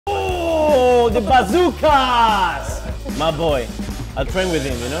bazookas! My boy. I'll train with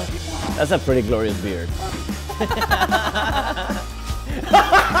him, you know? That's a pretty glorious beard.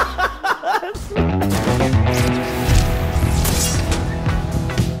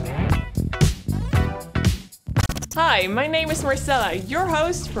 Hi, my name is Marcella, your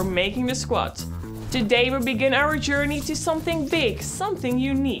host for Making the Squad. Today we begin our journey to something big, something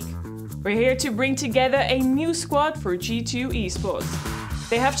unique. We're here to bring together a new squad for G2 Esports.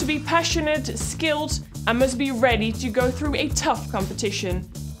 They have to be passionate, skilled, and must be ready to go through a tough competition.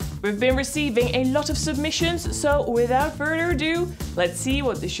 We've been receiving a lot of submissions, so without further ado, let's see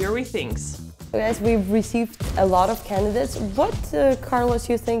what the jury thinks. As we've received a lot of candidates, what, Carlos,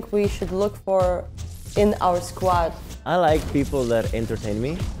 you think we should look for in our squad? I like people that entertain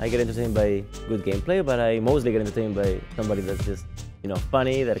me. I get entertained by good gameplay, but I mostly get entertained by somebody that's just, you know,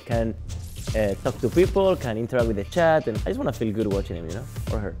 funny, that can talk to people, can interact with the chat, and I just want to feel good watching him, you know,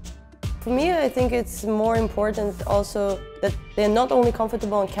 or her. For me, I think it's more important also that they're not only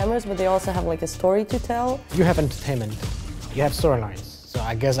comfortable on cameras, but they also have like a story to tell. You have entertainment, you have storylines. So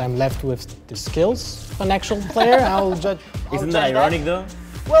I guess I'm left with the skills of an actual player. I'll judge. Isn't that ironic though?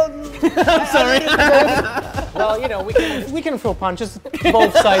 Well, I'm sorry. Well, you know, we can throw punches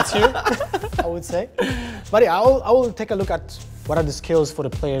both sides here, I would say. But yeah, I will take a look at what are the skills for the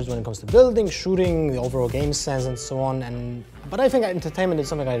players when it comes to building, shooting, the overall game sense, and so on. But I think entertainment is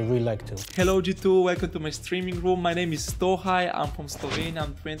something I really like too. Hello G2, welcome to my streaming room. My name is Stohaj, I'm from Slovenia,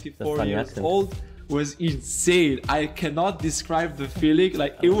 I'm 24 years old. It was insane. I cannot describe the feeling.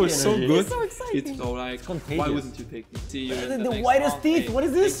 Like, it was so good. It's so exciting. It's so like, why wouldn't you take me? See you in the next whitest round. teeth, what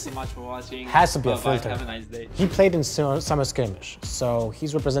is this? Thanks so much for watching. Has to be a Bye-bye. filter. Have a nice day. He played in summer skirmish, so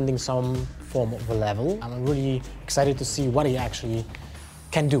he's representing some form of a level. I'm really excited to see what he actually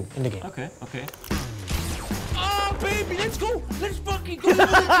can do in the game. Okay, okay. Oh, baby, let's go! Let's fucking go! Oh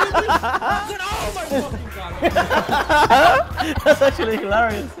my fucking god! That's actually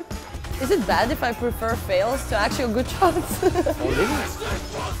hilarious. Is it bad if I prefer fails to actual good shots?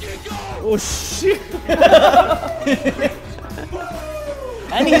 Oh shit!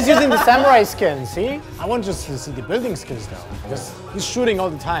 And he's using the samurai skin, see? I want just to see the building skills though, because he's shooting all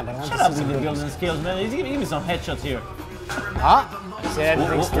the time, but I want Shut to up see with the the building skills, man. Give me some headshots here. Ah, see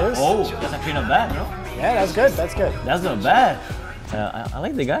everything skills? Oh, that's actually not bad, no? Yeah, that's good, that's good. That's not bad. I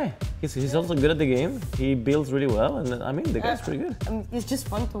like the guy. He's also good at the game. He builds really well, and I mean, the guy's pretty good. It's just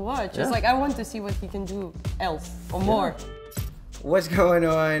fun to watch. Yeah. It's like I want to see what he can do else or more. What's going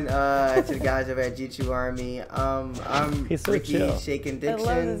on to the guys over at G2 Army? I'm He's so Ricky chill. Shaken I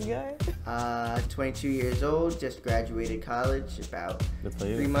love this Dixon. guy. 22 years old, just graduated college about Good for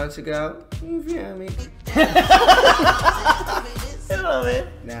you. 3 months ago. You feel me? I love it.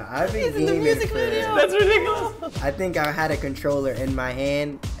 Now, I've been He's in the gaming music for, video. That's ridiculous. I think I had a controller in my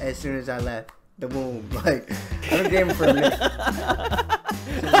hand as soon as I left the womb. Like, I've been gaming for a minute. So,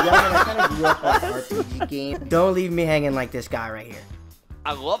 I kind of grew up on RPG games. Don't leave me hanging like this guy right here.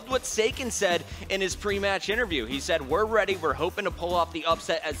 I loved what Saken said in his pre-match interview. He said, we're ready, we're hoping to pull off the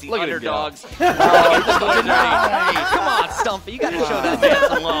upset as the underdogs. Get the boys ready. Hey, come on, Stumpy, you gotta show that man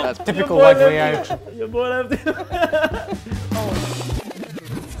some love. That's typical white reaction. Your boy left it.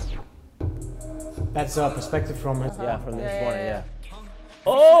 That's a perspective from it. Yeah, from this morning, yeah.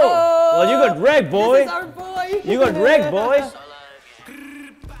 Oh! Well, you got wrecked, boy. This is our boy. You got wrecked, boy.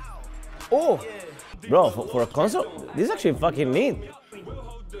 Oh! Bro, for a console, this is actually fucking neat.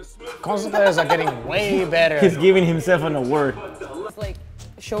 Console players are getting way better. He's giving himself an award. It's like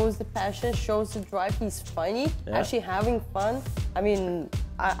shows the passion, shows the drive. He's funny, Yeah. actually having fun. I mean,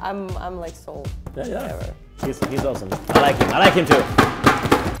 I'm like sold. Yeah. He's awesome. I like him too.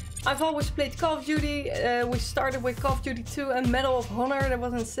 I've always played Call of Duty. We started with Call of Duty 2 and Medal of Honor. That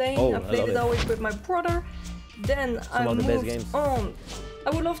was insane. Oh, I I played love it it. always with my brother. Then I of the best moved games. on. I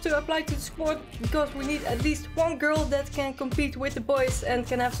would love to apply to the squad because we need at least one girl that can compete with the boys and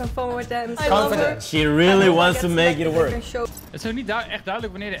can have some fun with them. I love her. She really wants to make it work. Show. Het is ook niet echt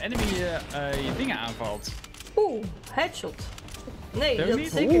duidelijk wanneer de enemy je dingen aanvalt. Oeh, headshot. Nee, Ook dat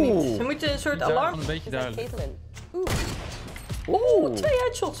niet? zeker niet. Oeh. Ze moeten een soort Dat is alarm. een beetje duidelijk. Caitlyn. Oeh, 2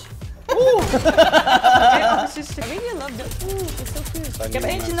 headshots. Oeh. Ja, I really love that. Ooh, it's so cute. ik heb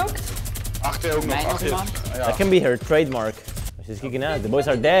eentje nog. Achter ook nog, achter. That can be her trademark. She's kicking ass. The boys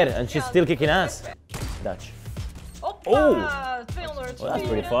are dead and she's still kicking ass. Dutch. Hoppa, Oh. 200. Well, that's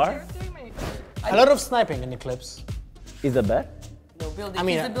pretty far. A lot of sniping in the clips. Is that bad? No, building. I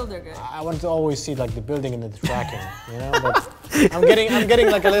mean, He's the builder guy. I want to always see like the building and the tracking, you know. But I'm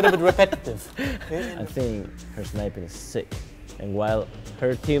getting like a little bit repetitive. I think her sniping is sick. And while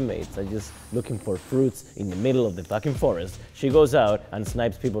her teammates are just looking for fruits in the middle of the fucking forest, she goes out and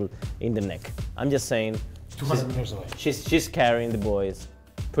snipes people in the neck. I'm just saying, 200 meters away. She's carrying the boys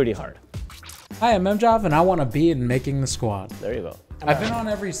pretty hard. Hi, I'm Mjov, and I want to be in Making the Squad. There you go. I've been on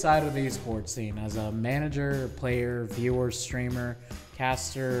every side of the esports scene as a manager, player, viewer, streamer,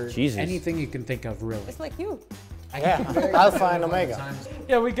 caster, anything you can think of, really. It's like you. Yeah, Alpha and Omega.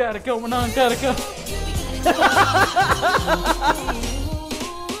 Yeah, we got it going on, gotta go.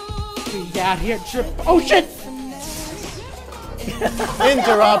 We got here, trip. Oh shit!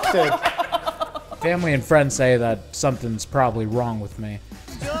 Interrupted. Family and friends say that something's probably wrong with me.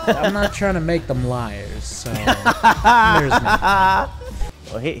 I'm not trying to make them liars, so there's me.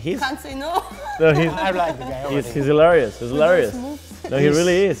 Well, he's Can't say no. no, he's, I like the guy already. he's hilarious. He's hilarious. No, he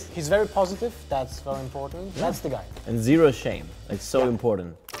really is. He's very positive. That's very important. That's the guy. And zero shame. It's so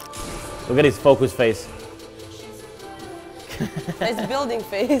important. Look at his focus face. Nice building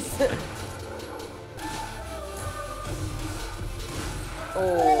face.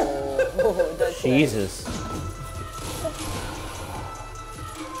 Oh, that's Jesus.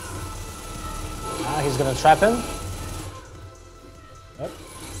 He's gonna trap him. Yep.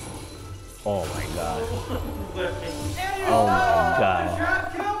 Oh my god. Oh my god.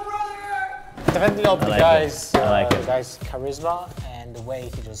 Definitely of the like guy's, it. I like the it. guy's charisma and the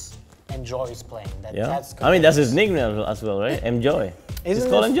way he just enjoys playing. That's I mean, that's his nickname as well, right? Mjoy. It's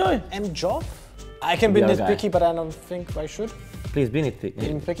called Mjoy. Mjoy? I can be nitpicky, but I don't think I should. Please be nitpicky.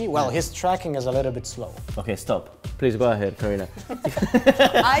 Nitpicky? Well, his tracking is a little bit slow. Okay, stop. Please go ahead, Karina.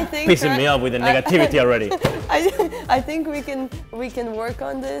 I think pissing me off with the negativity already. I think we can work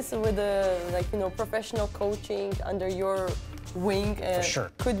on this with professional coaching under your wing. For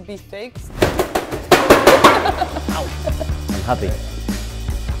sure. Could be fixed. I'm happy.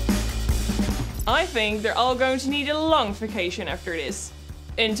 I think they're all going to need a long vacation after this.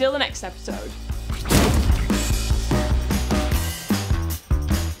 Until the next episode.